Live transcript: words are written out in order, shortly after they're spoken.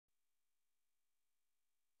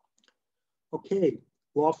Okay,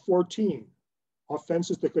 law 14,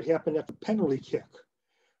 offenses that could happen at the penalty kick.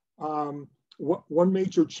 One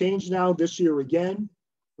major change now this year again,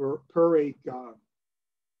 per a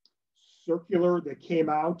circular that came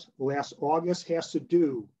out last August, has to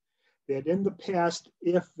do that in the past,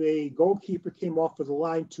 if a goalkeeper came off of the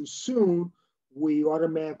line too soon, we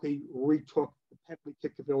automatically retook the penalty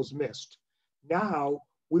kick if it was missed. Now,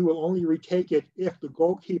 we will only retake it if the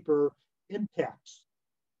goalkeeper impacts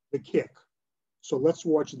the kick. So let's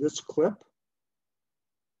watch this clip.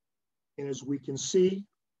 And as we can see,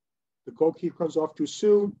 the goalkeeper comes off too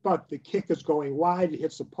soon, but the kick is going wide. It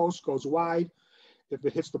hits the post, goes wide. If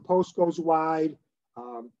it hits the post, goes wide.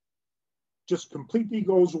 Just completely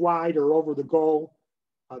goes wide or over the goal.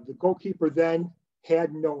 The goalkeeper then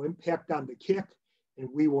had no impact on the kick, and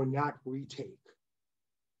we will not retake.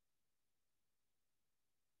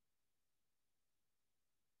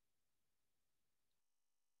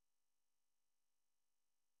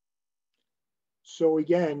 So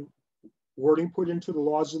again, wording put into the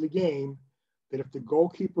laws of the game that if the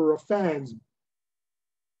goalkeeper offends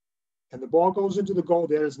and the ball goes into the goal,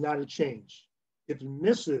 that is not a change. If it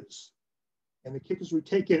misses and the kick is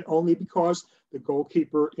retaken only because the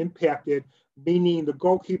goalkeeper impacted, meaning the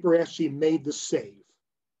goalkeeper actually made the save.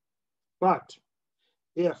 But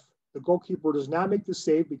if the goalkeeper does not make the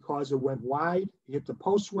save because it went wide, it hit the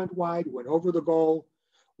post, went wide, went over the goal,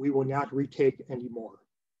 we will not retake anymore.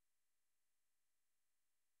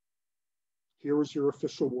 Here is your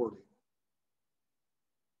official wording.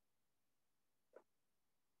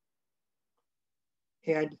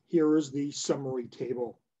 And here is the summary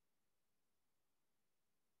table.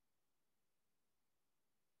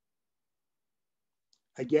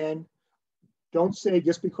 Again, don't say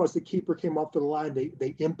just because the keeper came off the line,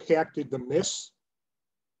 they impacted the miss.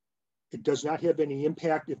 It does not have any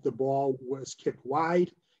impact if the ball was kicked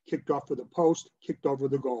wide, kicked off of the post, kicked over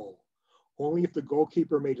the goal. Only if the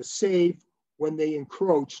goalkeeper made a save when they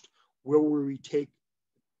encroached will we retake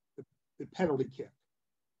the penalty kick.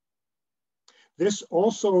 This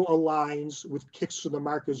also aligns with kicks from the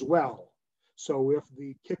mark as well. So if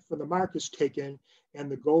the kick from the mark is taken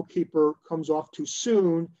and the goalkeeper comes off too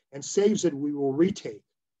soon and saves it, we will retake.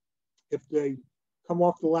 If they come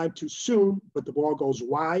off the line too soon, but the ball goes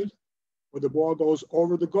wide or the ball goes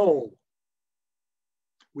over the goal,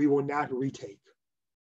 we will not retake.